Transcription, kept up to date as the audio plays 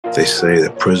They say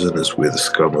that prison is where the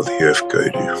scum of the earth go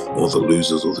to, or the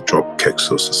losers or the drop kicks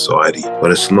of society.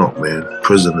 But it's not, man.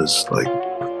 Prison is like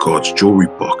God's jewelry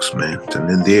box, man. And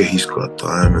in there, he's got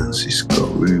diamonds, he's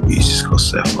got rubies, he's got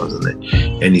sapphires in it,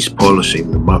 and he's polishing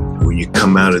them up. When you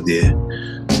come out of there,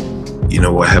 you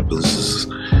know what happens is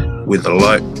when the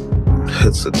light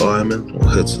hits the diamond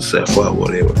or hits the sapphire,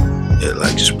 whatever, it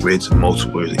like spreads and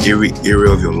multiplies. Every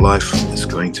area of your life is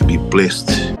going to be blessed.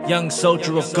 Young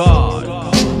soldier of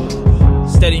God,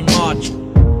 steady march,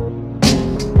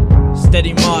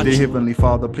 steady march. Dear Heavenly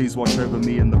Father, please watch over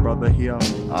me and the brother here.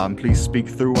 Please speak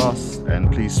through us,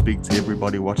 and please speak to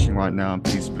everybody watching right now, and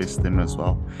please bless them as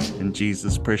well. In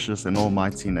Jesus' precious and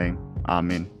almighty name,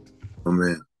 amen.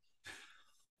 Amen.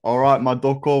 All right, my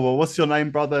doko. Well, what's your name,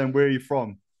 brother, and where are you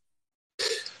from?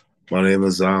 My name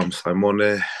is Simon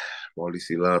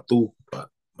Latu, but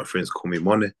my friends call me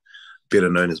Mone, better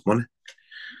known as Mone.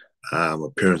 My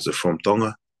parents are from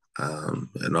Tonga,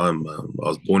 and I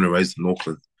was born and raised in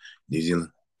Auckland, New Zealand.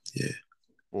 Yeah.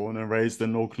 Born and raised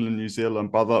in Auckland, New Zealand,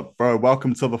 brother. Bro,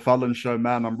 welcome to the Fallon Show,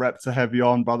 man. I'm rapt to have you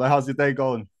on, brother. How's your day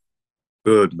going?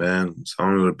 Good, man. It's an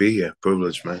honor to be here.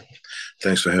 Privilege, man.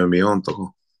 Thanks for having me on,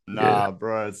 Toko. Nah, yeah.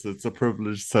 Bro, it's a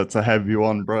privilege to have you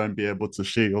on, bro, and be able to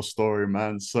share your story,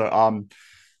 man. So,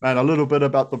 man, a little bit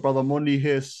about the brother Moni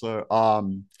here. So,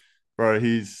 bro,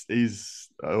 he's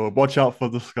watch out for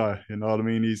this guy. You know what I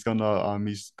mean? He's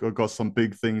got some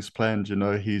big things planned. You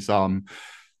know, he's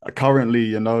currently,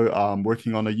 you know,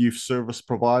 working on a youth service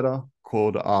provider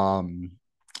called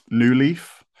New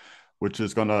Leaf, which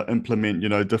is going to implement, you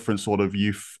know, different sort of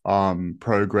youth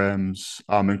programs,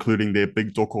 including their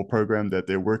big Doko program that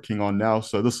they're working on now.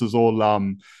 So this is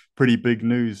all pretty big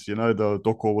news. You know, the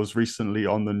Doko was recently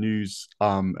on the news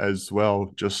as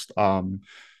well, just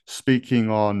speaking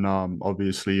on,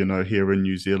 obviously, you know, here in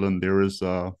New Zealand, there is,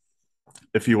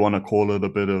 if you want to call it, a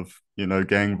bit of, you know,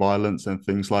 gang violence and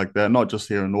things like that, not just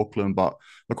here in Auckland, but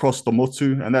across the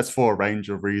motu. And that's for a range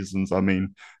of reasons. I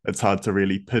mean, it's hard to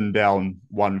really pin down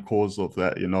one cause of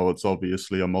that. You know, it's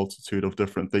obviously a multitude of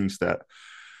different things that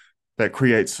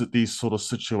creates these sort of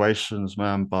situations,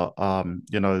 man. But,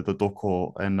 you know, the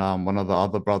Doko and one of the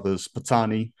other brothers,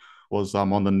 Petani, was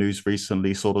on the news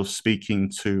recently sort of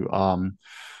speaking to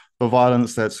the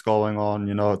violence that's going on.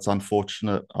 You know, it's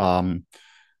unfortunate.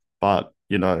 But,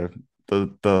 you know,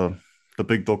 the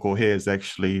big doko here has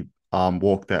actually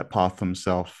walked that path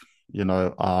himself. You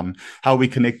know, how we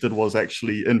connected was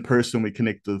actually in person. We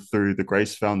connected through the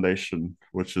Grace Foundation,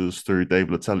 which is through Dave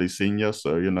Latelli Senior.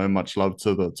 So, you know, much love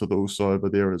to the USO over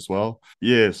there as well.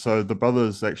 Yeah, so the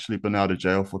brother's actually been out of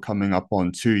jail for coming up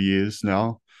on 2 years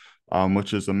now,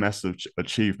 which is a massive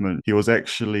achievement. He was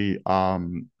actually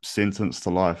sentenced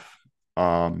to life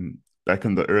back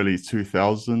in the early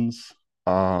 2000s.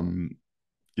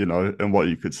 You know, in what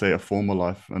you could say a former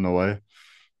life in a way.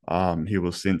 He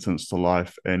was sentenced to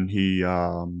life, and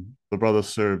the brother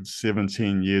served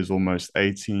 17 years, almost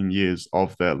 18 years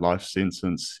of that life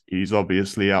sentence. He's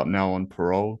obviously out now on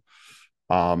parole,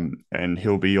 and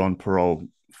he'll be on parole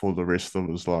for the rest of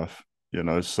his life, you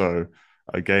know. So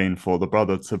again, for the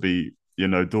brother to be, you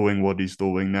know, doing what he's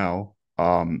doing now,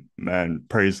 man,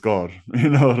 praise God. You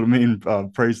know what I mean?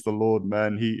 Praise the Lord,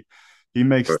 man. He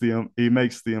makes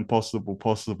the impossible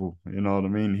possible. You know what I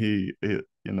mean?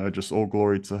 You know, just all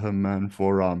glory to him, man,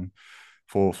 for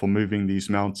moving these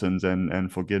mountains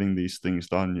and for getting these things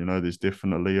done. You know, there's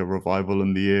definitely a revival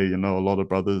in the air. You know, a lot of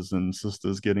brothers and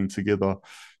sisters getting together,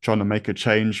 trying to make a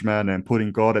change, man, and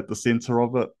putting God at the center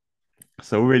of it.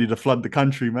 So we're ready to flood the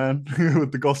country, man,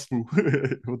 with the gospel,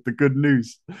 with the good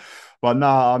news. But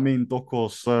nah, I mean, Doko,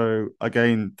 so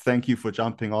again, thank you for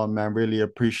jumping on, man. Really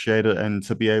appreciate it. And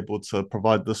to be able to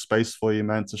provide this space for you,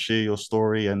 man, to share your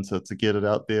story and to get it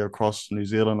out there across New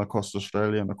Zealand, across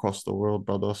Australia, and across the world,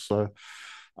 brother. So,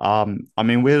 I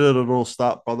mean, where did it all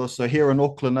start, brother? So here in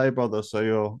Auckland, eh, brother?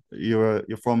 So you're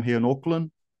from here in Auckland?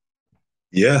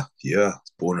 Yeah.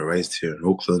 Born and raised here in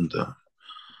Auckland.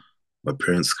 My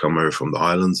parents come over from the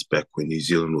islands back when New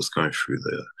Zealand was going through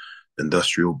the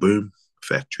industrial boom,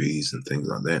 factories and things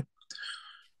like that.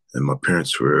 And my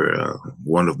parents were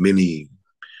one of many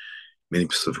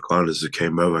Pacific Islanders who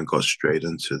came over and got straight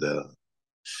into the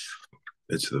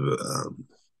into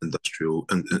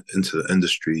the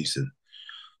industries and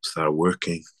started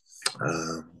working.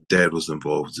 Dad was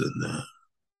involved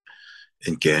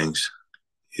in gangs.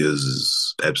 He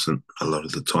was absent a lot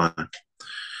of the time,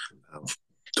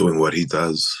 doing what he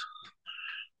does.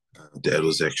 Dad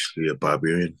was actually a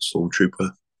barbarian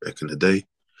stormtrooper back in the day.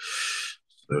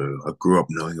 So I grew up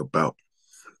knowing about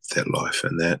that life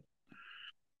and that.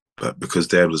 But because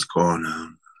Dad was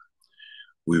gone,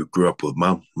 we grew up with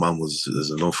mum. Mum is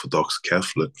an Orthodox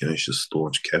Catholic, she's a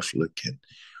staunch Catholic, and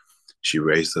she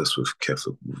raised us with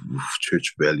Catholic with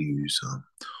church values,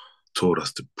 taught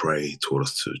us to pray, taught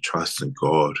us to trust in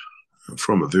God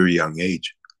from a very young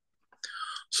age.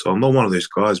 So I'm not one of those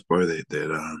guys, bro, that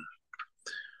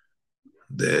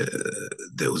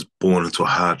was born into a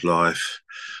hard life,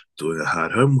 doing a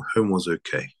hard home. Home was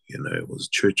okay, it was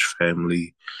a church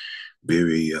family,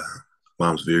 very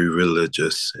mom's very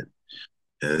religious, and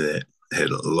that had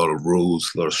a lot of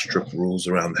rules, a lot of strict rules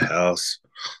around the house,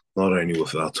 not only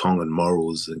with our Tongan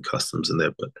morals and customs and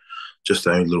that, but just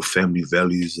our own little family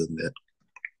values, and that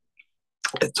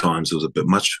at times it was a bit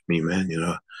much for me, man.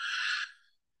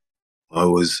 I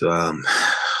was, I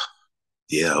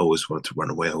always wanted to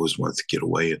run away. I always wanted to get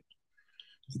away and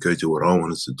go do what I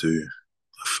wanted to do.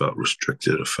 I felt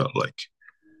restricted. I felt like,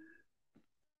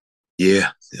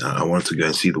 I wanted to go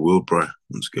and see the world, bro. I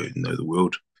wanted to go and know the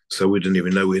world. So we didn't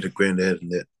even know we had a granddad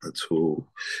and that until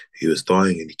he was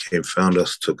dying, and he came, found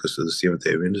us, took us to the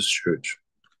Seventh-day Adventist Church.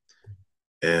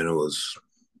 And it was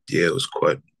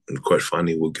quite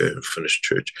funny. We'll go and finish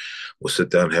church. We'll sit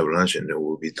down and have lunch, and then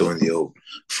we'll be doing the old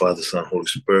Father, Son, Holy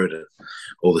Spirit, and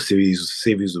all the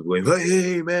CVs will be going,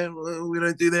 hey, man, we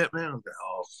don't do that, man. I'm like,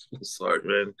 oh, sorry,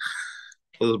 man.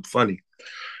 It was funny.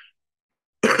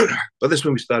 But that's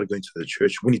when we started going to the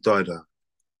church. When he died,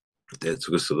 Dad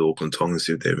took us to the Auckland Tongan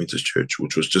Seventh-day Adventist Church,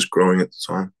 which was just growing at the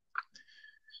time.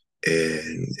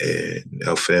 And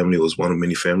our family was one of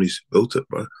many families who built it,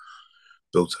 bro.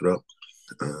 Built it up.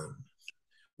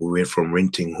 We went from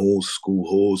renting halls, school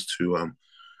halls,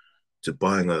 to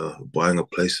buying a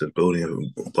place and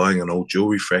buying an old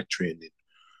jewelry factory, and then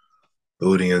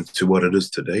building into what it is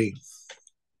today.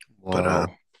 Wow.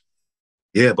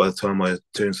 But by the time I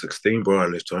turned 16, bro, I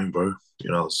left home, bro.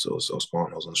 I was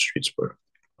gone. I was on the streets, bro.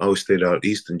 I always stayed out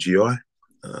east in GI.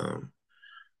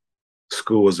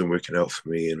 School wasn't working out for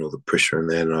me, and all the pressure and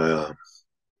that. And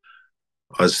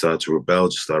I just started to rebel,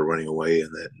 just started running away,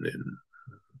 and then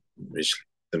eventually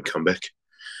didn't come back.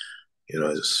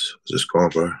 I just gone,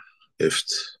 bro.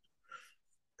 Left.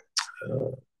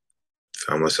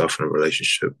 Found myself in a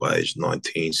relationship by age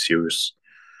 19, serious.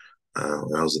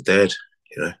 When I was a dad,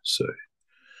 so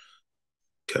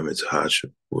came into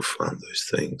hardship with those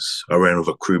things. I ran with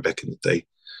a crew back in the day,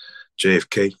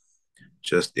 JFK,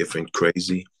 just effing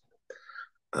crazy.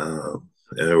 And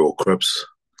they're all Crips,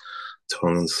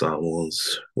 Tongan,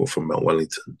 Samoans, all from Mount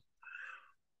Wellington.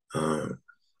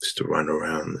 Just to run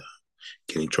around,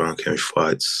 getting drunk, having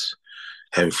fights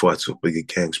with bigger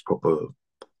gangs, proper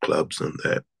clubs and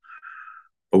that.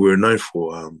 But we were known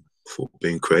for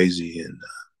being crazy and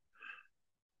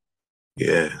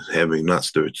having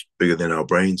nuts that were bigger than our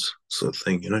brains, sort of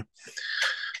thing,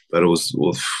 But it was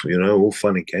all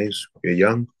fun and games. We were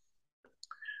young.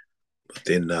 But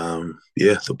then,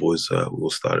 the boys all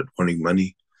started wanting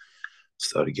money,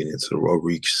 started getting into the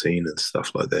robbery scene and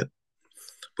stuff like that.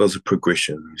 But it was a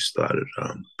progression. We started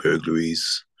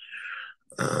burglaries,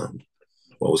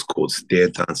 what was called stair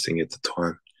dancing at the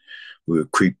time. We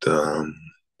would creep the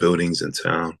buildings in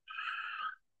town,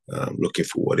 looking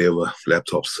for whatever,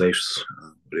 laptop safes,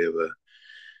 whatever,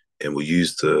 and we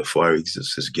used the fire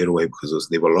exits as getaway because it was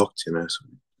never locked, so we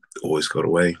always got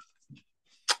away.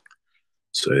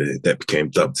 So that became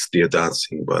dubbed stair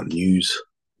dancing by the news.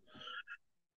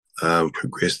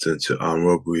 Progressed into armed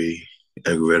robbery,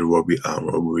 aggravated robbery,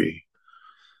 armed robbery,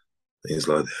 things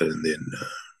like that. And then,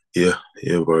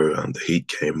 bro, the heat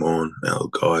came on. Our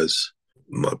guys,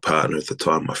 my partner at the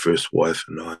time, my first wife,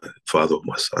 and I, father of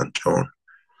my son, John,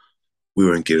 we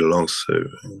weren't getting along. So,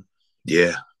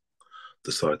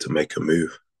 decided to make a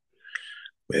move.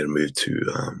 We had to move to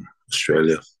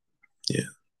Australia. Yeah,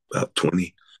 about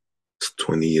 20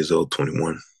 years old,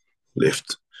 21,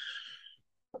 left.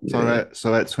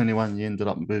 So at 21, you ended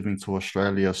up moving to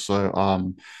Australia. So,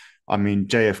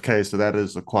 JFK, so that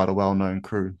is quite a well-known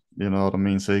crew, you know what I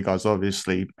mean? So you guys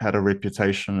obviously had a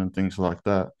reputation and things like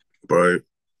that. Bro,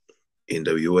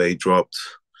 NWA dropped,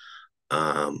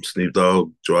 Snoop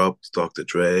Dogg dropped, Dr.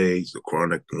 Dre, The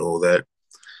Chronic and all that.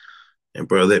 And,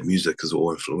 bro, that music is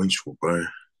all influential, bro.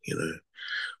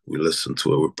 We listened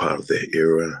to it, we're part of that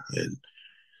era, and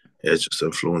it just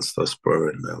influenced us, bro.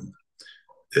 And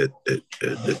it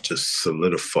just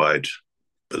solidified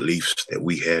beliefs that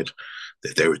we had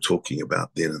that they were talking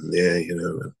about then and there,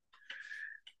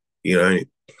 And,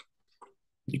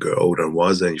 you grow older and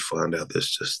wiser and you find out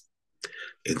that's just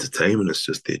entertainment. It's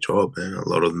just their job, man. A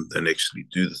lot of them don't actually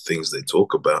do the things they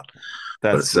talk about.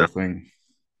 That's the thing.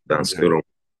 Sounds good on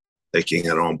taking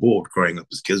it on board, growing up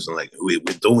as kids and like, we're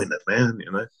doing it, man,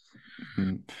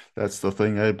 That's the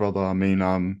thing, brother.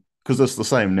 because it's the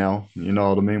same now, you know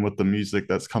what I mean, with the music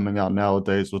that's coming out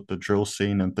nowadays, with the drill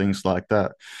scene and things like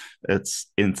that. It's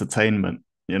entertainment,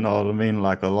 you know what I mean?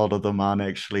 Like a lot of them aren't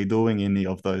actually doing any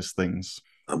of those things.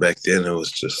 Back then, it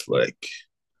was just like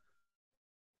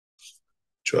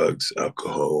drugs,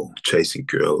 alcohol, chasing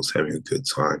girls, having a good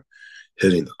time,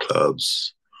 hitting the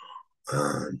clubs.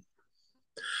 Um,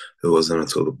 it wasn't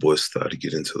until the boys started to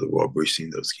get into the robbery scene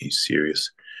that was getting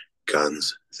serious,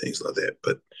 guns, things like that.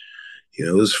 But it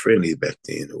was friendly back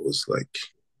then. It was like,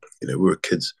 we were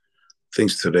kids.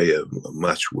 Things today are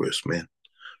much worse, man,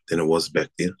 than it was back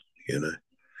then. You know,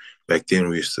 back then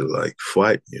we used to like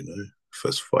fight.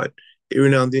 First fight. Every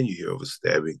now and then you hear of a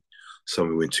stabbing.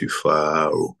 Someone went too far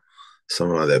or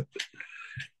something like that.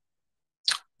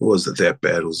 It wasn't that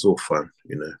bad. It was all fun.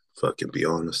 If I can be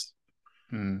honest.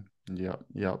 Mm, yeah,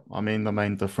 yeah. I mean, the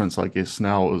main difference, I guess,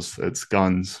 now is it's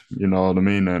guns, you know what I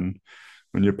mean? And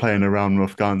when you're playing around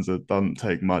with guns, it doesn't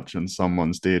take much and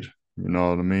someone's dead, you know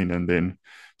what I mean? And then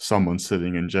someone's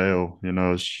sitting in jail,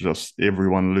 it's just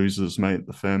everyone loses, mate.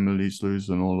 The families lose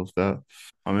and all of that.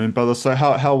 I mean, brother, so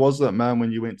how was it, man,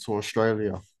 when you went to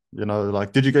Australia?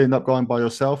 Like, did you end up going by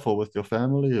yourself or with your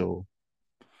family or?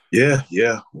 Yeah,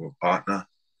 yeah. We're a partner.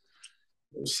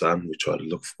 Son, we try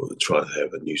to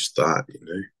have a new start.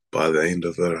 By the end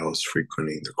of it, I was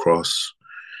frequenting the cross,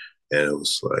 and it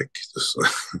was like this,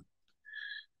 I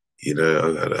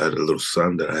had a little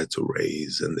son that I had to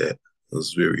raise, and that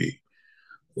it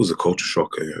was a culture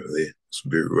shock over there. It's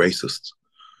very racist,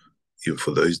 even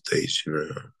for those days.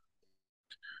 You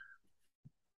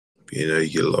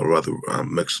get a lot of other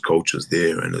mixed cultures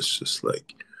there, and it's just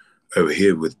like over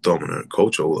here with dominant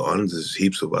culture, all the islands, there's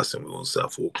heaps of us, and we're in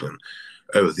South Auckland.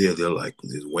 Over there, they're like,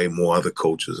 there's way more other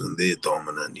cultures, and they're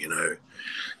dominant. Your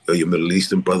Middle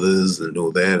Eastern brothers and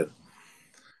all that. And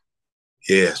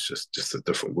yeah, it's just a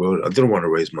different world. I didn't want to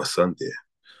raise my son there.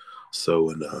 So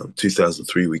in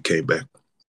 2003, we came back.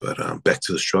 But back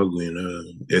to the struggle,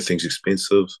 everything's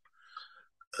expensive.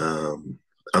 Um,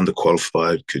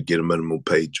 Underqualified, could get a minimum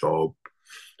paid job,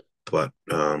 but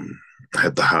I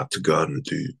had the heart to go out and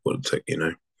do what it took,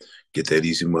 get that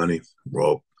easy money,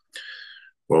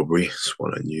 robbery, that's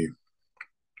what I knew.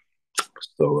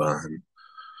 So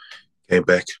came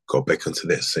back, got back into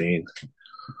that scene,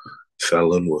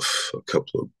 fell in with a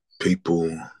couple of people,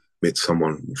 met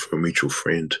someone from a mutual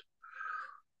friend,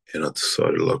 and I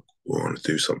decided, look, we want to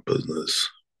do some business.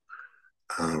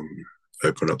 Um,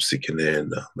 open up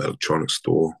secondhand electronic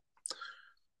store.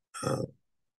 Uh,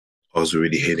 I was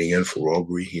already heading in for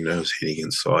robbery, I was heading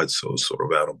inside, so I was sort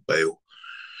of out on bail.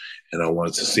 And I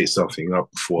wanted to set something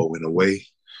up before I went away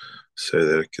so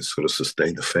that I could sort of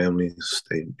sustain the family,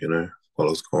 while I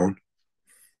was gone.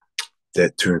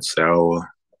 That turned sour.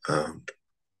 Um,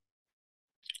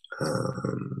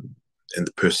 and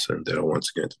the person that I wanted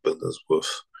to go into business with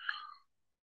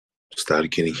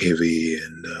started getting heavy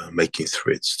and making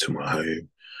threats to my home,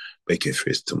 making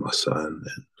threats to my son.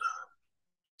 And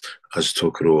I just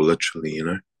took it all literally.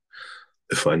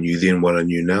 If I knew then what I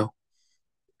knew now,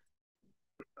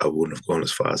 I wouldn't have gone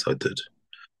as far as I did.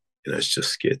 It's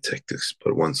just scared tactics.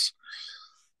 But once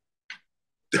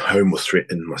the home was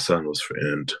threatened, my son was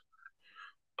threatened,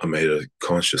 I made a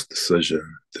conscious decision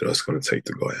that I was going to take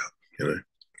the guy out.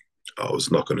 I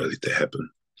was not going to let that happen.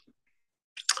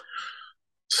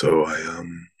 So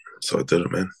I did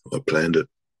it, man. I planned it,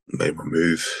 made my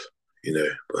move.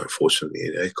 But unfortunately,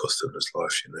 it cost him his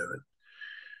life.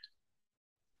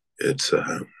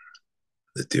 And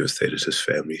it devastated his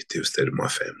family, it devastated my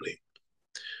family,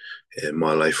 and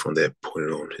my life from that point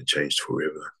on had changed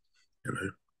forever. You know.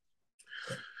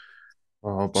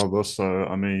 Oh, brother, so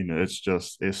I mean, it's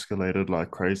just escalated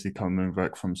like crazy coming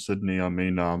back from Sydney. I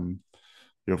mean,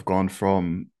 you've gone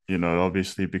from,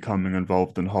 obviously becoming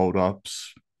involved in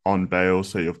hold-ups on bail,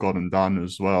 so you've gotten done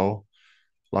as well.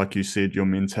 Like you said, your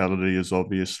mentality is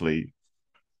obviously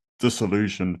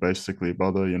disillusioned, basically,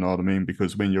 brother. You know what I mean?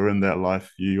 Because when you're in that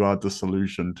life, you are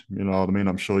disillusioned. You know what I mean?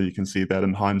 I'm sure you can see that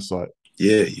in hindsight.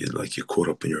 Yeah, you're caught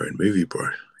up in your own movie, bro.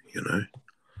 You know,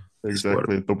 it's what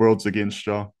Exactly. The world's against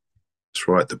you. it's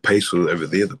right. The pace was over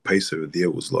there. The pace over there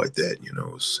was like that.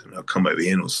 And I come over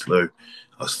here and it was slow.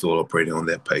 I was still operating on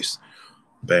that pace.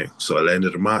 Bang. So I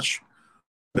landed in March.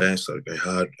 Bang. Started going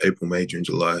hard. April, May, June,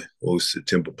 July, August,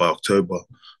 September. By October,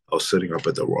 I was sitting up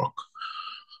at the Rock,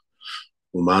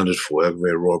 remanded for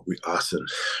aggravated robbery, arson,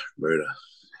 murder.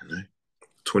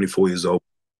 24 years old.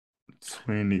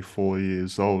 24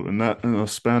 years old, and that in a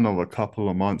span of a couple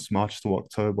of months, March to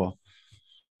October.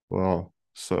 Wow.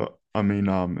 So, I mean,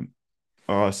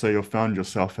 so you found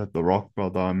yourself at the Rock,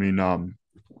 brother. I mean,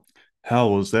 How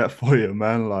was that for you,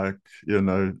 man? Like,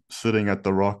 sitting at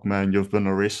the rock, man, you've been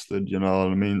arrested, you know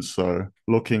what I mean? So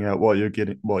looking at what you're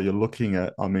looking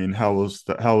at, I mean, how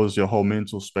was your whole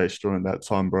mental space during that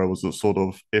time, bro? Was it sort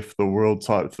of if the world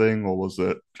type thing, or was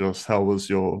it just how was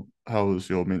your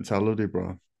mentality,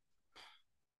 bro?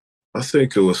 I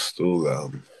think it was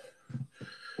still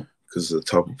because the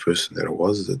type of person that I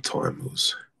was at the time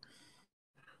was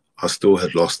I still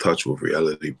had lost touch with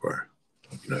reality, bro.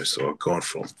 So I've gone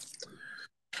from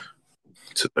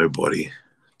to nobody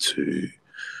to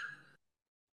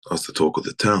I was the talk of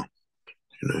the town,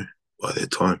 by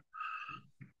that time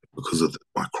because of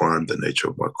my crime, the nature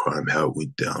of my crime, how it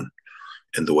went down,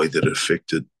 and the way that it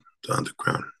affected the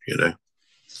underground, the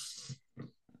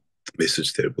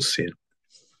message that it was sent.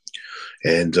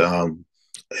 And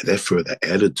that further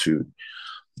added to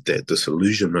that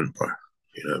disillusionment, bro,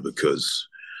 because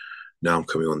now I'm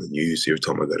coming on the news every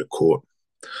time I go to court.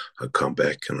 I come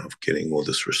back and I'm getting all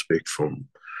this respect from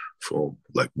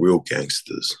like real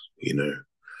gangsters,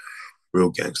 real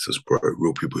gangsters, bro,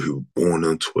 real people who were born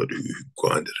into it, who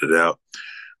grinded it out,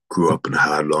 grew up in a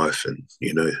hard life, and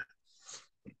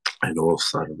all of a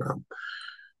sudden, I'm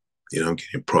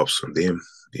getting props from them.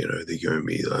 They're giving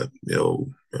me like,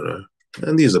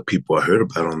 and these are people I heard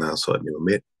about on the outside, never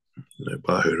met,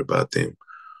 but I heard about them.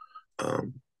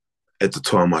 Um, at the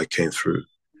time I came through,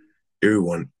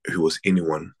 everyone who was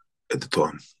anyone at the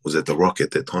time was at the Rock at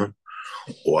that time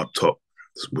or up top,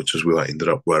 which is where I ended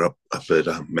up right up at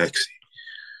Maxi,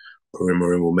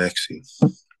 Marimo Maxi.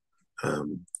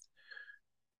 Um,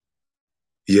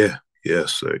 yeah, yeah.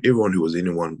 So everyone who was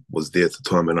anyone was there at the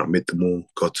time, and I met them all,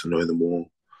 got to know them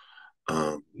all,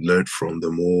 learned from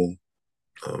them all,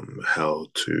 how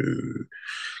to,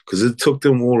 because it took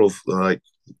them all of like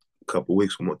a couple of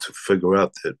weeks to figure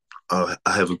out that I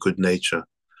have a good nature,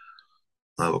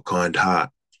 I have a kind heart,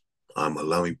 I'm a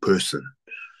loving person.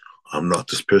 I'm not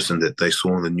this person that they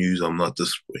saw on the news. I'm not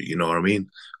this, you know what I mean?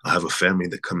 I have a family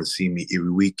that come and see me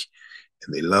every week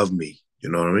and they love me, you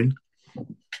know what I mean?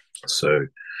 So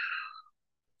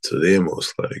to them, I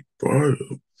was like, bro,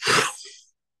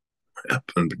 what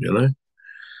happened,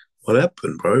 What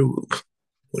happened, bro?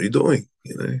 What are you doing,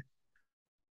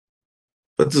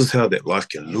 But this is how that life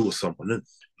can lure someone in,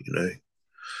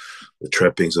 The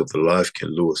trappings of the life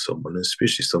can lure someone in,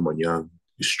 especially someone young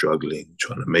who's struggling,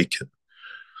 trying to make it.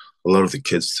 A lot of the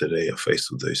kids today are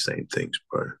faced with those same things,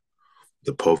 bro.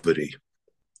 The poverty.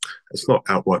 It's not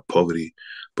outright poverty,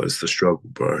 but it's the struggle,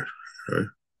 bro.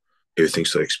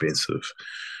 Everything's so expensive.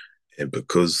 And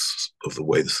because of the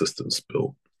way the system's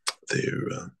built,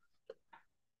 they're,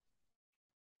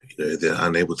 they're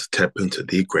unable to tap into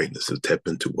their greatness, to tap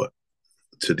into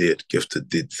to their gifted,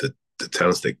 the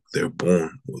talents that they're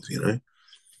born with,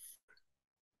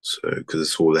 So, because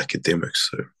it's all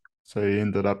academics. So he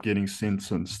ended up getting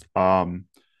sentenced. I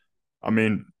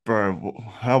mean, bro,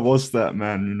 how was that,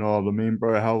 man? You know what I mean,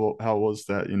 bro? How was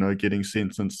that? Getting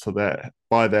sentenced to that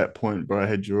by that point, bro?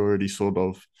 Had you already sort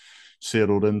of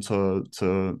settled into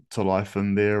to life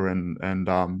in there, and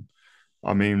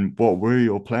I mean, what were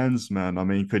your plans, man? I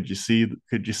mean, could you see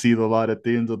the light at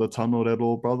the end of the tunnel at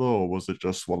all, brother, or was it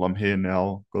just, well, I'm here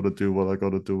now, got to do what I got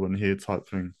to do in here type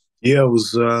thing? Yeah,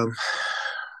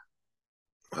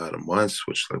 I had a mind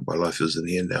switch. Like my life isn't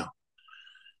here now.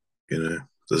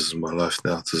 This is my life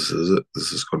now. This is it.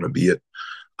 This is gonna be it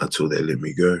until they let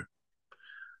me go.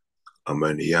 I'm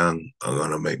only young. I'm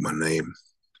gonna make my name.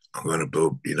 I'm gonna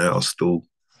build. I'm still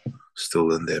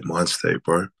in that mind state,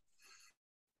 bro.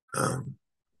 I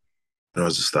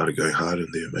just started going hard in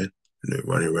there, man.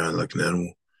 Running around like an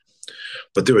animal.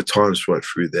 But there were times right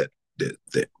through that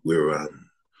where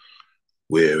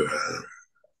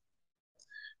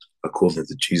I call them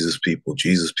the Jesus people.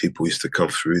 Jesus people used to come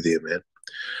through there, man.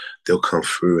 They'll come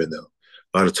through and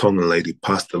by the Tongan lady,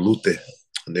 Pastor Lute,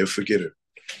 I'll never forget her.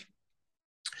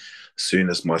 As soon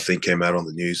as my thing came out on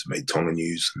the news, made Tongan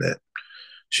news and that,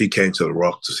 she came to the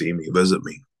Rock to see me, visit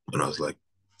me. And I was like,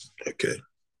 okay.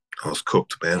 I was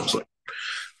cooked, man. I was like,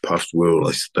 Puffs were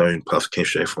like stone. Puffs came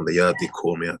straight from the yard. They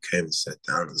called me. I came and sat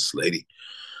down. And this lady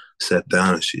sat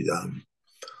down and she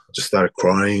just started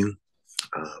crying,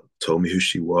 told me who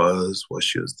she was, why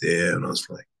she was there. And I was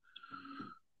like,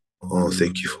 oh,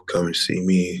 thank you for coming to see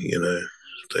me.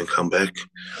 Don't come back.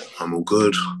 I'm all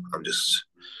good.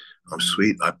 I'm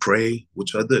sweet. I pray,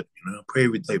 which I did. I pray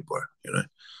every day, bro. I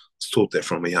was taught that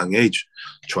from a young age.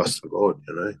 Trust the God,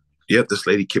 Yep, this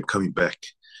lady kept coming back.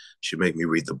 She made me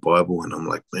read the Bible, and I'm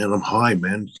like, man, I'm high,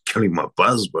 man. You're killing my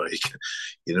buzz, bro.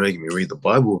 You're making me read the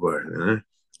Bible, bro.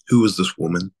 Who is this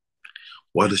woman?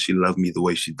 Why does she love me the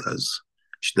way she does?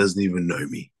 She doesn't even know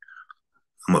me.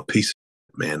 I'm a piece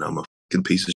of man. I'm a fucking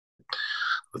piece of shit.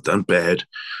 I've done bad.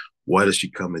 Why does she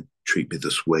come and treat me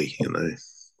this way, you know?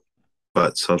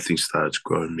 But something started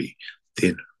growing me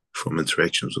then from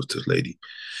interactions with this lady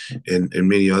and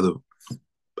many other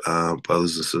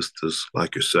brothers and sisters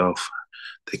like yourself.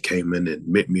 They came in and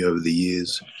met me over the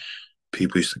years.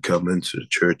 People used to come into the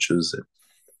churches, and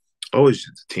I always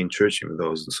used to attend church even though I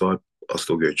was inside. I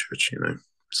still go to church, you know.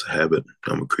 It's a habit.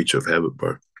 I'm a creature of habit,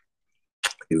 bro.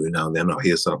 Every now and then I'll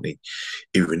hear something.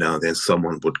 Every now and then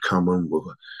someone would come in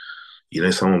with,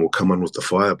 someone will come in with the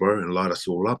fire, bro, and light us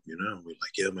all up, you know. And we're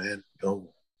like, yeah, man,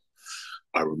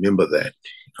 I remember that.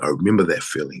 I remember that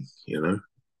feeling, you know.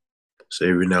 So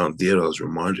every now and then I was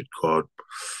reminded, God,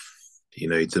 he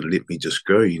didn't let me just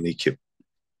go. He kept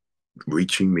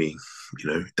reaching me,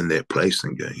 in that place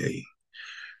and going, hey,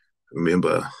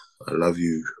 remember, I love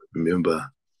you.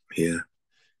 Remember, yeah.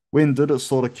 When did it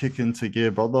sort of kick into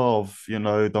gear, brother, of, the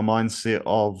mindset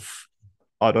of,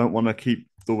 I don't want to keep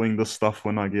doing this stuff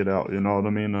when I get out, you know what I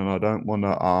mean? And I don't want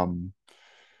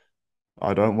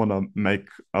to make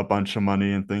a bunch of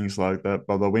money and things like that.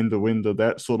 Brother, when did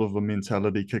that sort of a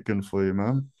mentality kick in for you,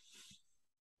 man?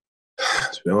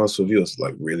 To be honest with you, it's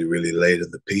like really, really late in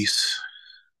the piece.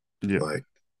 Yeah. Like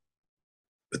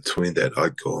between that,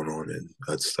 I'd gone on and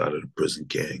I'd started a prison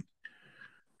gang.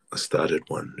 I started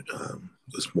one. It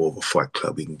was more of a fight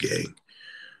clubbing gang.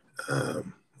 I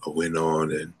went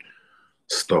on and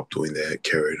stopped doing that,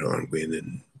 carried on, went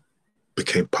and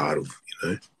became part of,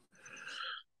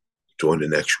 joined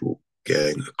an actual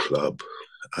gang, a club.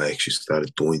 I actually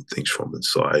started doing things from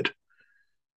inside.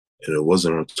 And it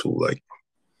wasn't until like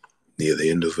near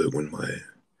the end of it when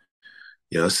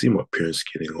I see my parents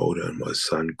getting older and my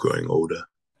son growing older.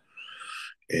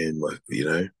 And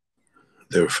they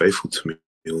were faithful to me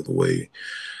all the way.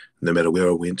 No matter where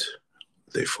I went,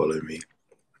 they followed me.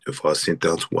 If I was sent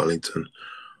down to Wellington,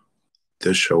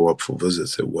 they'd show up for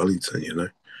visits at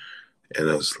Wellington, And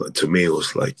I was like, to me, it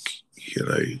was like,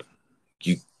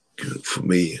 you, for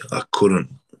me, I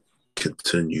couldn't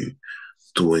continue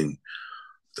doing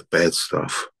the bad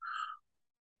stuff,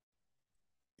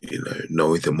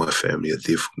 knowing that my family are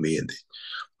there for me and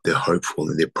they're hopeful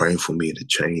and they're praying for me to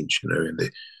change,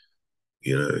 and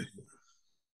you know,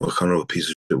 what kind of a piece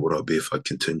of shit would I be if I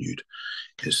continued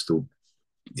and still,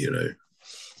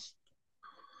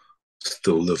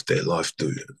 still live their life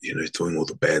doing all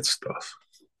the bad stuff.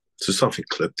 So something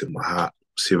clicked in my heart.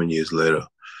 7 years later,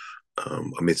 I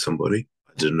met somebody.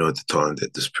 I didn't know at the time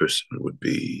that this person would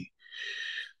be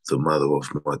the mother of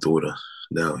my daughter.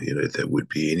 Now, that would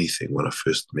be anything. When I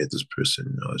first met this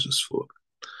person, I just thought,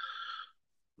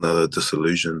 another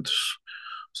disillusioned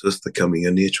sister coming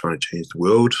in here trying to change the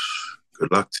world.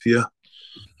 Good luck to you.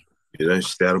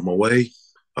 Stay out of my way.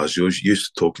 I was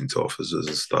used to talking to officers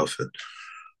and stuff, and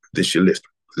then she left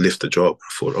the job.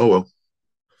 I thought, oh well,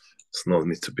 it's not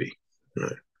meant to be.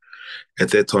 At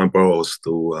that time, bro, I was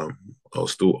still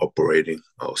operating.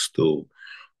 I was still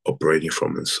operating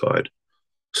from inside,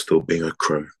 still being a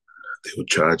crim. They would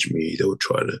charge me. They would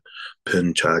try to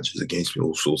pin charges against me,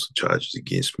 all sorts of charges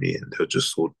against me, and they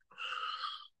just thought,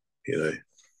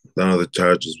 none of the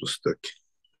charges were stick.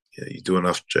 You do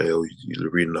enough jail, you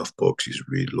read enough books, you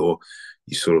read law,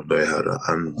 you sort of know how to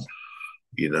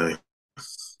you know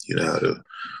how to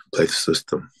play the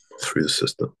system through the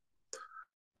system.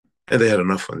 And they had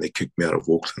enough and they kicked me out of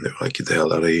Auckland. They were like, get the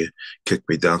hell out of here. Kicked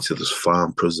me down to this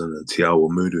farm prison in Te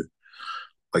Awamutu,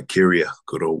 Waikeria,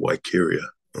 good old Waikeria.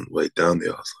 On the way down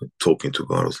there, I was like talking to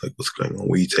God. I was like, what's going on?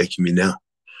 Where are you taking me now?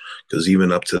 Because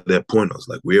even up to that point, I was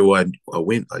like, where I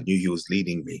went, I knew he was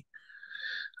leading me.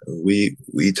 Where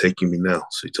you taking me now?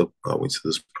 So I went to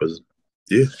this prison.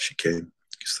 Yeah, she came.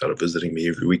 She started visiting me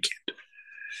every weekend,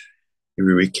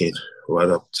 right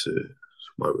up to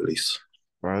my release.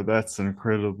 Bro, that's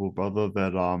incredible, brother.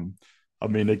 That I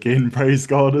mean, again, praise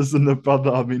God, isn't it,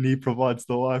 brother? I mean, He provides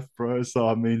the life, bro. So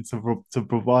I mean, to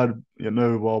provide,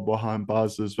 while behind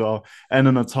bars as well, and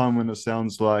in a time when it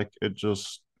sounds like it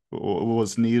just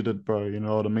was needed, bro. You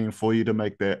know what I mean, for you to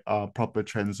make that proper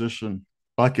transition,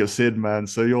 like you said, man.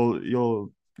 So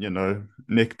you're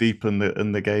neck deep in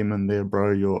the game in there,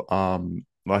 bro. You're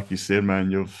like you said, man,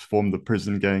 you've formed the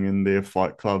prison gang in there,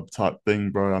 fight club type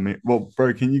thing, bro. I mean, well,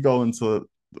 bro, can you go into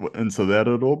that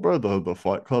at all, bro? The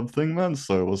fight club thing, man.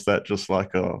 So was that just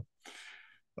like an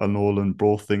all in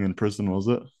brawl thing in prison? Was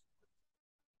it?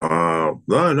 No,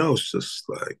 it's just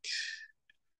like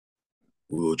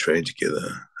we will train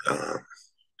together,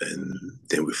 and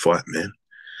then we fight, man.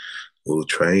 We'll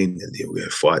train, and then we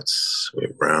have fights, we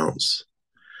have rounds.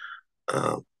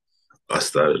 Um, I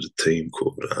started a team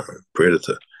called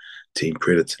Predator, Team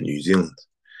Predator New Zealand,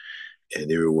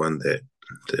 and everyone that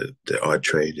I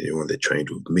trained, everyone that trained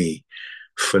with me, we would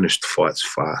finished fights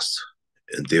fast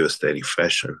in devastating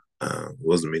fashion.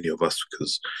 Wasn't many of us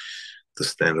because the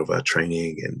standard of our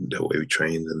training and the way we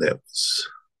trained, and that was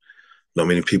not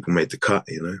many people made the cut,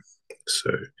 you know.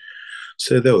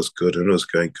 So that was good, and it was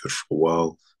going good for a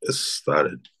while. It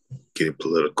started getting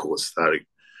political. It started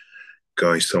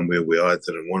going somewhere where I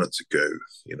didn't want it to go,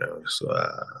 you know. So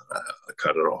I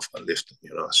cut it off. I left it,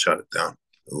 you know. I shut it down.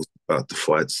 It was about the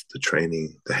fights, the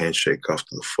training, the handshake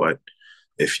after the fight.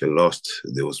 If you lost,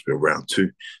 there was a round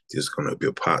two. There's going to be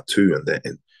a part two, and that,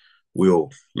 and we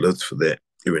all lived for that.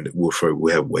 Even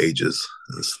we have wages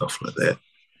and stuff like that.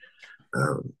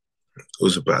 It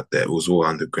was about that. It was all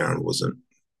underground. It wasn't.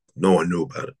 No one knew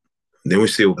about it. And then we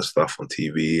see all the stuff on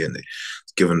TV, and they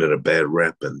giving it a bad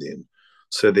rap, and then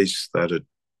so they started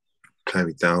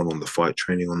clamping down on the fight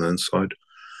training on the inside.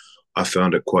 I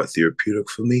found it quite therapeutic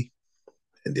for me,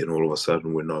 and then all of a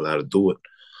sudden we're not allowed to do it.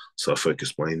 So I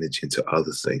focused my energy into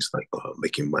other things like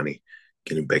making money,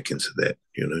 getting back into that,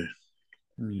 you know.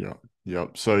 Yeah, yeah.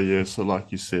 So yeah, so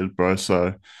like you said, bro.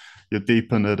 So you're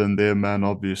deep in it in there, man.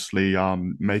 Obviously,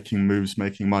 making moves,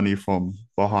 making money from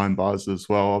behind bars as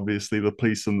well. Obviously, the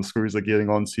police and the screws are getting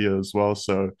onto you as well.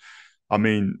 So, I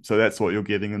mean, so that's what you're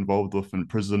getting involved with in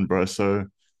prison, bro. So,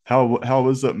 how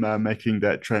is it, man, making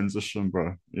that transition,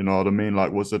 bro? You know what I mean?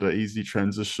 Like, was it an easy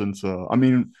transition to? I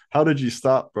mean, how did you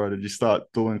start, bro? Did you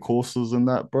start doing courses in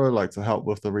that, bro, like to help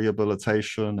with the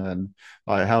rehabilitation and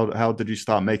like how did you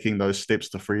start making those steps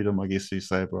to freedom? I guess you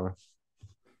say, bro.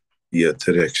 Yeah,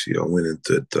 today actually I went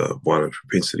into the violent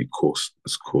propensity course.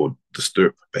 It's called the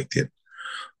STIRP back then.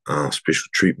 Special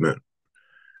treatment.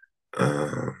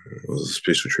 It was a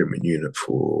special treatment unit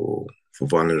for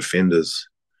violent offenders,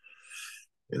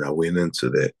 and I went into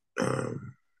that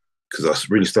because I was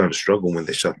really starting to struggle when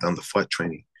they shut down the fight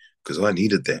training because I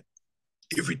needed that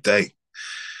every day,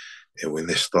 and when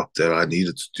they stopped that, I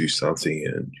needed to do something,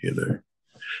 and you know,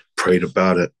 prayed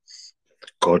about it.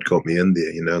 God got me in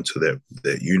there, you know, into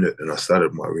that unit, and I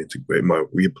started my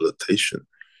rehabilitation,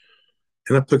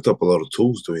 and I picked up a lot of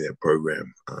tools doing that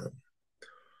program.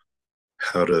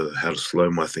 How to slow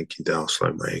my thinking down,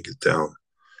 slow my anger down.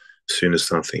 As soon as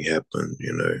something happened,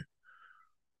 you know,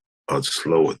 I'd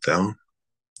slow it down.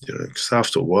 You know, because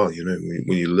after a while, you know,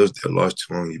 when you live their life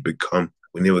too long, you become.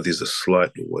 Whenever there's a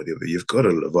slight or whatever, you've got to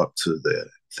live up to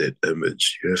that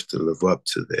image. You have to live up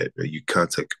to that. You can't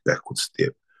take a backward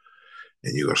step,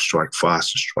 and you got to strike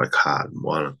fast and strike hard and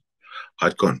violent.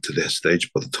 I'd gotten to that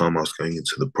stage by the time I was going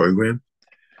into the program,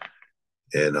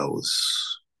 and I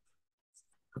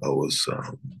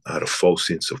had a false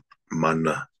sense of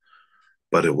mana,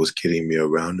 but it was getting me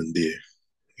around in there.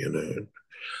 You know,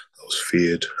 I was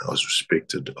feared, I was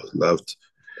respected, I was loved.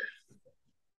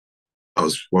 I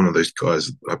was one of those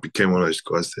guys. I became one of those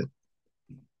guys that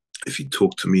if you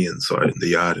talk to me inside in the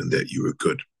yard and that you were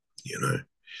good, you know.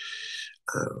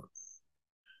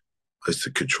 I used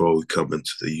to control. We come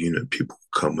into the unit, people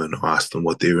come in, ask them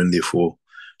what they're in there for,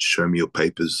 show me your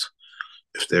papers.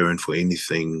 If they're in for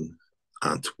anything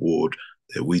untoward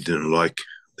that we didn't like,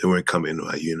 they weren't coming into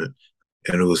our unit.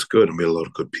 And it was good. I met a lot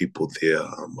of good people there.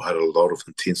 I had a lot of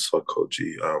intense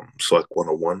psychology, Psych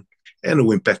 101. And it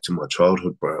went back to my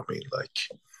childhood, bro. I mean, like,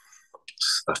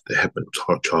 stuff that happened,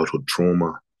 childhood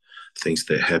trauma, things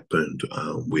that happened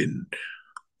when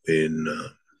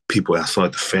people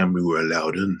outside the family were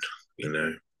allowed in, you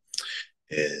know,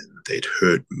 and they'd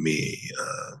hurt me,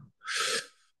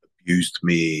 abused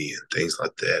me, and things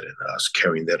like that. And I was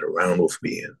carrying that around with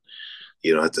me. And,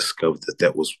 you know, I discovered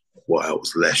that was why I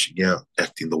was lashing out,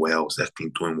 acting the way I was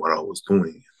acting, doing what I was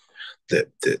doing, the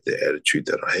attitude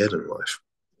that I had in life.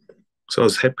 So I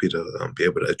was happy to be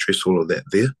able to address all of that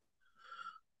there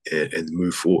and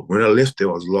move forward. When I left there,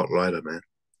 I was a lot lighter, man.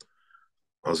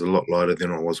 I was a lot lighter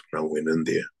than I was when I went in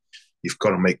there. You've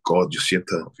got to make God your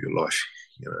center of your life,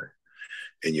 you know,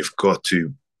 and you have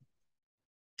to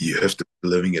be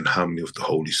living in harmony with the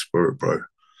Holy Spirit, bro.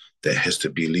 That has to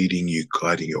be leading you,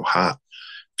 guiding your heart,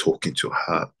 talking to your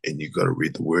heart, and you got to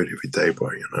read the word every day,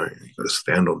 bro, you know. You got to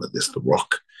stand on it. That's the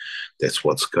rock. That's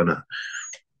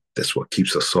what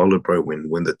keeps us solid, bro,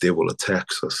 when the devil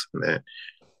attacks us and that,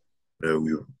 you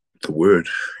know, the word,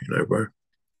 you know, bro.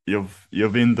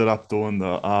 You've ended up doing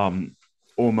the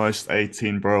almost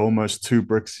 18, bro, almost 2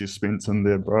 bricks you spent in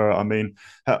there, bro. I mean,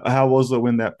 how was it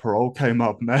when that parole came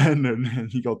up, man,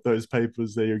 and you got those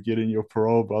papers that you're getting your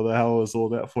parole, brother? How was all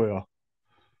that for you?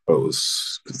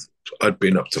 I'd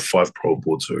been up to 5 parole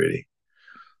boards already,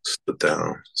 stood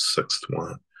down, 6th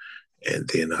one, and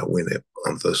then I went up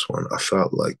on this one. I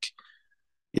felt like,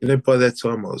 you know, by that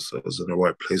time I was in the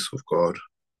right place with God.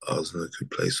 I was in a good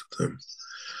place with Him.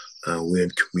 We're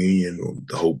in communion,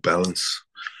 the whole balance.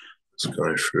 was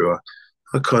going through,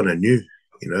 I kind of knew,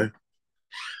 you know,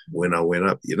 when I went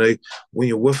up, you know, when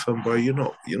you're with him, bro, you're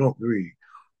not very,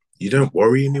 you don't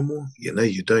worry anymore. You know,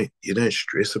 you don't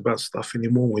stress about stuff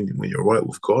anymore when you're right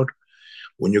with God.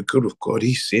 When you're good with God,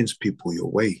 He sends people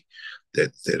your way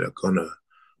that are gonna,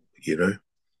 you know,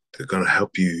 they're gonna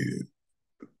help you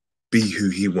be who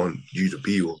He wants you to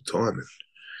be all the time. And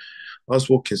I was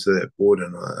walking to that board,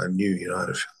 and I knew, you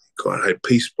know, God, I had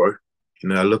peace, bro. You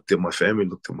know, I looked at my family,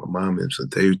 looked at my mom, and so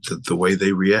the way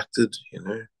they reacted, you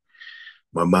know,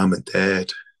 my mom and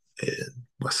dad, and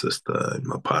my sister and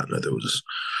my partner, there was,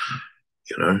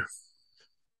 you know,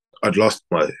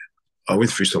 I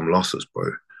went through some losses,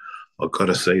 bro. I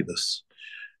gotta say this.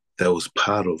 That was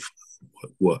part of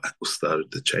what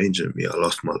started to change in me. I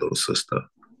lost my little sister.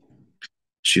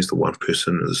 She's the one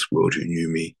person in this world who knew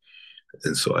me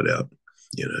inside out.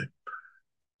 You know,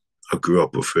 I grew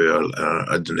up with her.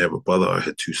 I didn't have a brother. I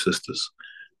had two sisters,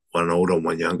 one older,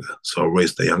 one younger. So I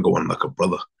raised the younger one like a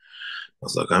brother. I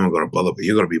was like, I haven't got a brother, but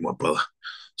you're gonna be my brother.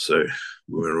 So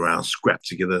we went around, scrapped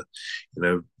together. You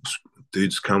know,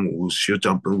 dudes come, she'll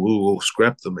jump in, we'll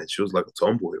scrap them, and she was like a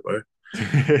tomboy, bro.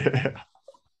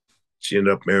 She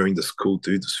ended up marrying this cool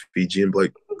dude, this Fijian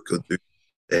bloke, good dude.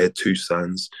 They had two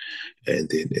sons, and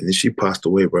then she passed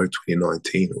away, bro,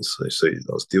 2019. So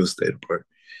I was devastated, bro.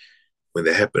 When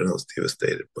that happened, I was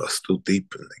devastated, but I was still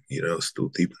deep in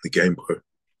the game, bro.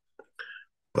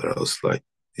 But I was like,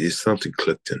 there's something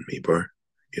clicked in me, bro,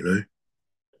 you know,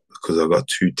 because I got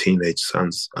two teenage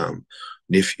sons,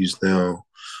 nephews now.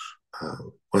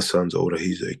 My son's older,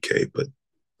 he's okay, but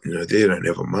you know, they don't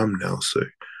have a mum now, so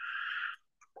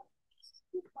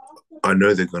I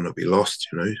know they're gonna be lost,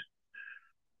 you know.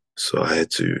 So I had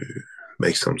to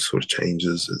make some sort of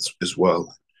changes as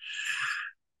well,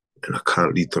 and I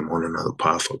can't lead them on another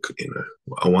path. You know,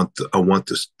 I want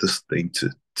this thing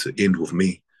to end with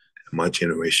me and my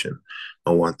generation.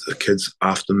 I want the kids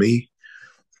after me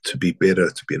to be better,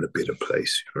 to be in a better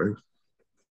place, you know.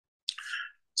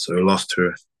 So I lost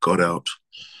her, got out,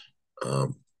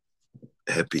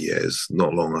 happy as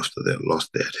not long after that,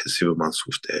 lost dad, had 7 months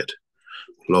with dad,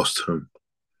 lost him.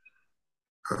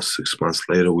 6 months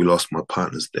later, we lost my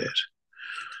partner's dad.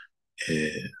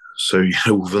 And so, you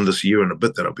know, within this year and a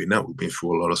bit that I've been out, we've been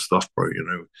through a lot of stuff, bro, you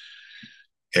know.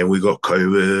 And we got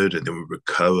COVID, and then we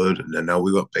recovered, and then now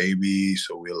we got babies.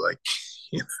 So we're like,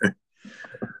 you know,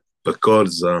 but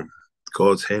God's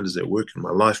hand is at work in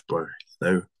my life, bro.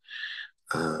 You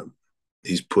know,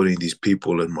 He's putting these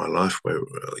people in my life where,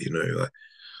 you know,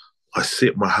 I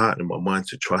set my heart and my mind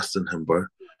to trust in Him, bro,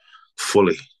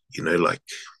 fully. You know, like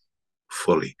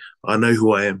fully. I know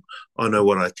who I am. I know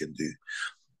what I can do,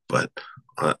 but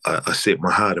I set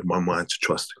my heart and my mind to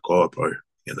trust in God, bro.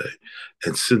 You know,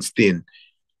 and since then,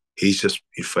 He's just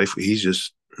been faithful. He's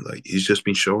just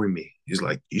been showing me. He's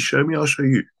like, you show me, I'll show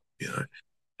you. You know,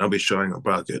 I'll be showing up.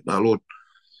 I go, now, Lord,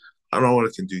 I know what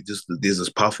I can do. There's this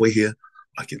pathway here.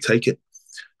 I can take it.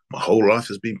 My whole life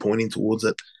has been pointing towards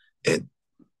it, and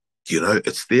you know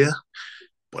it's there.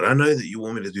 But I know that you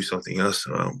want me to do something else,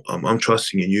 and I'm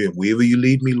trusting in you. And wherever you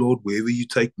lead me, Lord, wherever you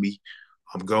take me,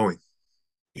 I'm going.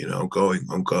 You know,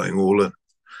 I'm going all in.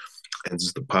 And this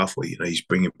is the pathway. You know, He's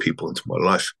bringing people into my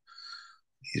life.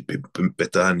 He's been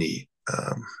Petani,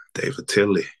 David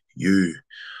Tele, you,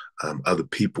 other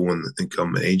people in the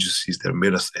government agencies that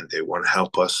met us, and they want to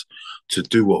help us to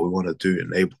do what we want to do,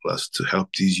 enable us to help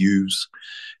these youths,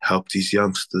 help these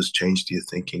youngsters change their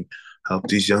thinking, help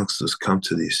these youngsters come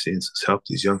to their senses, help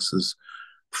these youngsters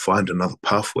find another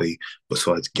pathway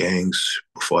besides gangs,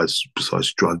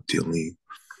 besides drug dealing,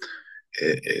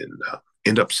 and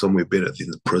end up somewhere better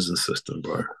than the prison system,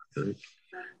 bro. You know?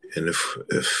 And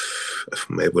if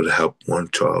I'm able to help one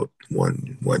child,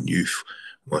 one youth,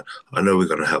 I know we're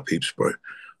gonna help heaps, bro.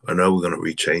 I know we're gonna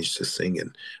rechange this thing,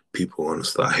 and people are gonna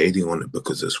start hating on it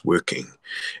because it's working,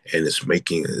 and it's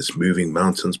moving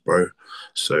mountains, bro.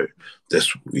 So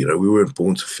that's, you know, we weren't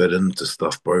born to fit into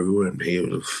stuff, bro. We weren't here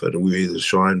to fit in. We were here to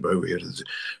shine, bro. We were here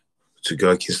to go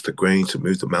against the grain, to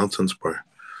move the mountains, bro.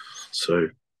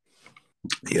 So,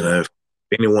 you know, if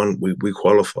anyone, we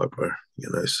qualify, bro. You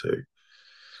know, so.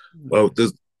 Well,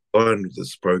 this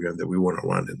program that we want to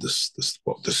run, and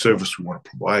the service we want to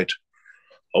provide,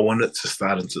 I want it to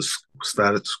start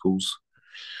at schools.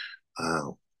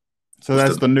 So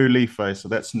that's the new leaf, eh? So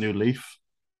that's new leaf.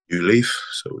 New leaf.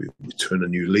 So we turn a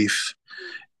new leaf,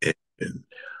 and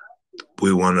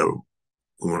we want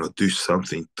to do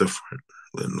something different.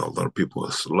 And a lot of people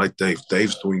are like Dave.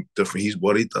 Dave's doing different.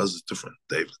 What he does is different.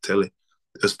 Dave Telly,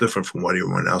 it's different from what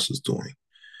everyone else is doing.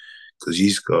 Because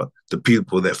he's got the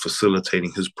people that are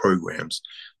facilitating his programs,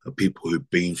 people who've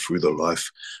been through the life,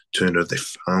 they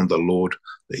found the Lord,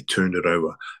 they turned it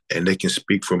over, and they can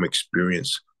speak from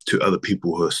experience to other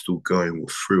people who are still going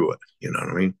through it. You know what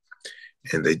I mean?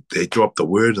 And they drop the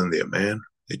word in there, man.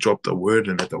 They drop the word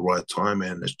in at the right time,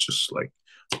 and it's just like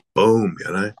boom,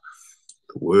 the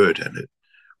word, and it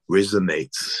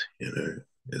resonates,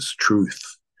 it's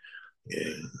truth,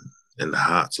 and in the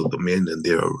hearts of the men, and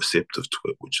they're receptive to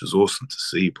it, which is awesome to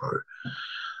see, bro.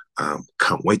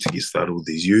 Can't wait to get started with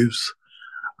these youths.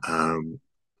 I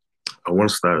want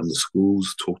to start in the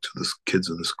schools, talk to the kids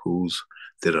in the schools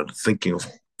that are thinking of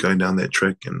going down that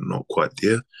track and not quite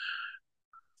there.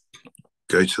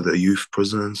 Go to the youth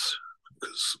prisons,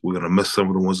 because we're going to miss some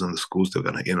of the ones in the schools. They're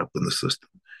going to end up in the system.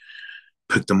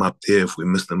 Pick them up there. If we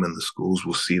miss them in the schools,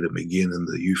 we'll see them again in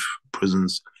the youth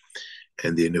prisons.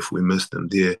 And then if we miss them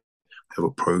there, have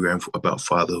a program about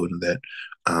fatherhood and that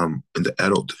in the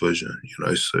adult division,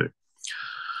 So,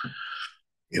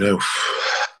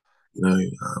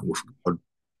 with God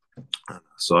on our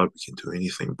side, we can do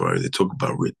anything, bro. They talk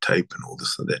about red tape and all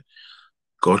this and that.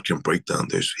 God can break down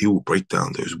he will break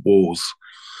down those walls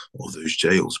or those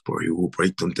jails, bro. He will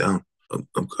break them down. I'm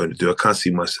going to do. I can't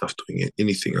see myself doing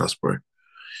anything else, bro.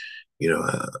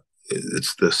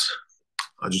 It's this.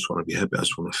 I just want to be happy. I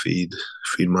just want to feed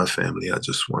my family. I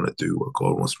just want to do what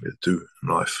God wants me to do in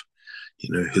life.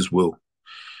 His will.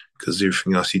 Because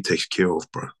everything else he takes care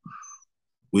of, bro.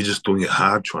 We're just doing it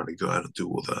hard, trying to go out and do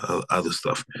all the other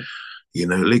stuff.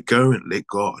 Let go and let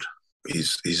God.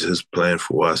 His plan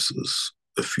for us is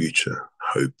a future,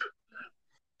 hope,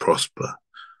 prosper.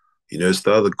 It's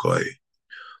the other guy.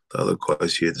 The other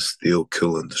guy's here to steal,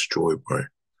 kill, and destroy, bro.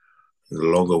 And the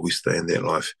longer we stay in that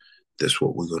life, that's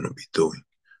what we're going to be doing.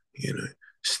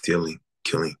 Stealing,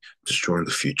 killing, destroying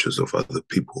the futures of other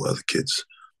people, other kids.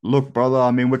 Look, brother,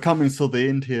 I mean, we're coming to the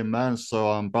end here, man.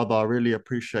 So, brother, I really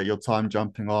appreciate your time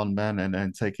jumping on, man,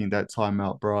 and taking that time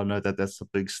out, bro. I know that that's a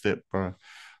big step, bro.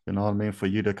 You know what I mean? For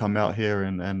you to come out here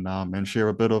and share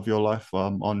a bit of your life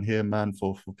on here, man,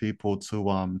 for people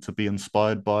to be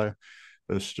inspired by.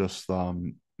 It's just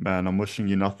man, I'm wishing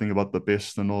you nothing but the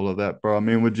best and all of that, bro. I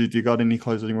mean, do you got any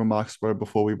closing remarks, bro,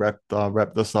 before we wrap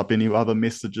this up? Any other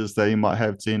messages that you might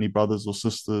have to any brothers or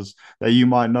sisters that you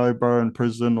might know, bro, in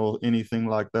prison or anything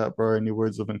like that, bro? Any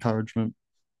words of encouragement?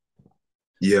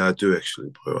 Yeah, I do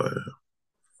actually, bro.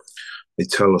 They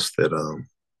tell us that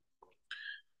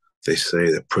they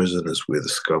say that prison is where the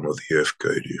scum of the earth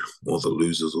go to, all the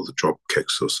losers, all the drop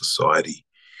kicks of society.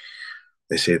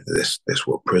 They say that's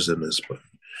what prison is,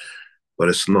 but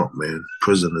it's not, man.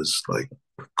 Prison is like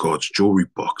God's jewelry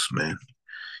box, man.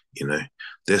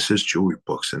 That's his jewelry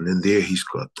box, and then there he's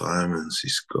got diamonds,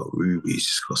 he's got rubies,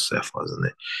 he's got sapphires in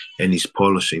there, and he's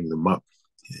polishing them up.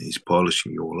 He's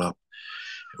polishing you all up.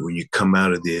 And when you come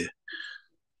out of there,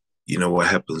 what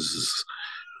happens is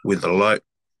when the light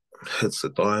hits the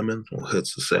diamond or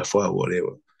hits the sapphire,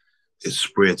 whatever, it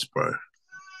spreads, bro.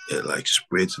 It like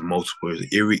spreads in multiple areas.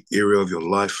 Every area of your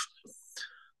life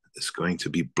is going to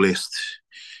be blessed.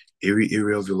 Every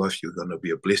area of your life, you're going to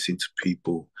be a blessing to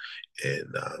people,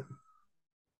 and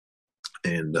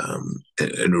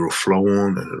it'll flow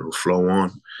on and it'll flow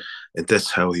on, and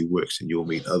that's how he works. And you'll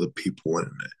meet other people,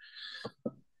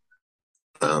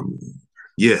 and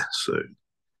yeah. So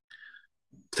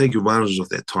take advantage of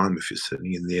that time if you're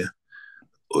sitting in there,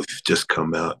 or if you've just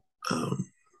come out.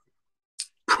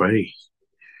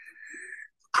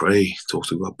 Pray, talk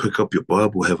to God, pick up your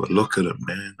Bible, have a look at it,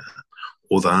 man.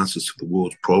 All the answers to the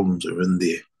world's problems are in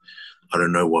there. I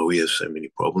don't know why we have so many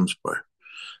problems, bro.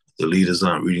 The leaders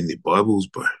aren't reading their Bibles,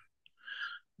 bro.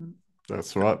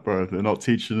 That's right, bro. They're not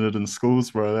teaching it in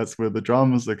schools, bro. That's where the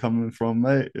dramas are coming from,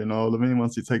 mate. You know what I mean?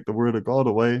 Once you take the word of God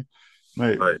away,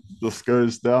 mate, Right. this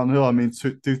goes downhill. I mean,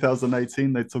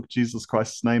 2018, they took Jesus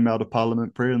Christ's name out of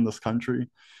Parliament prayer in this country.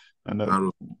 And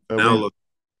now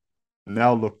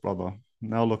look, brother.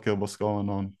 Now look at what's going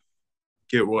on.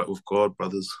 Get right with God,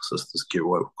 brothers, sisters. Get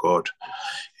right with God,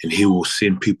 and He will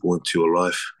send people into your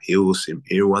life. He will send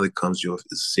everyone that comes to you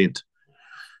is sent,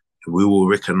 and we will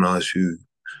recognize who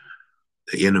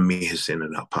the enemy has sent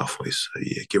in our pathways. So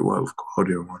yeah, get right with God,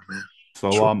 everyone, man.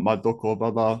 So, Sure. my doko,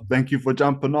 brother, thank you for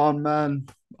jumping on, man.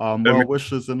 Well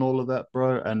wishes and all of that,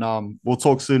 bro. And we'll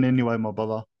talk soon anyway, my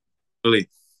brother. Really.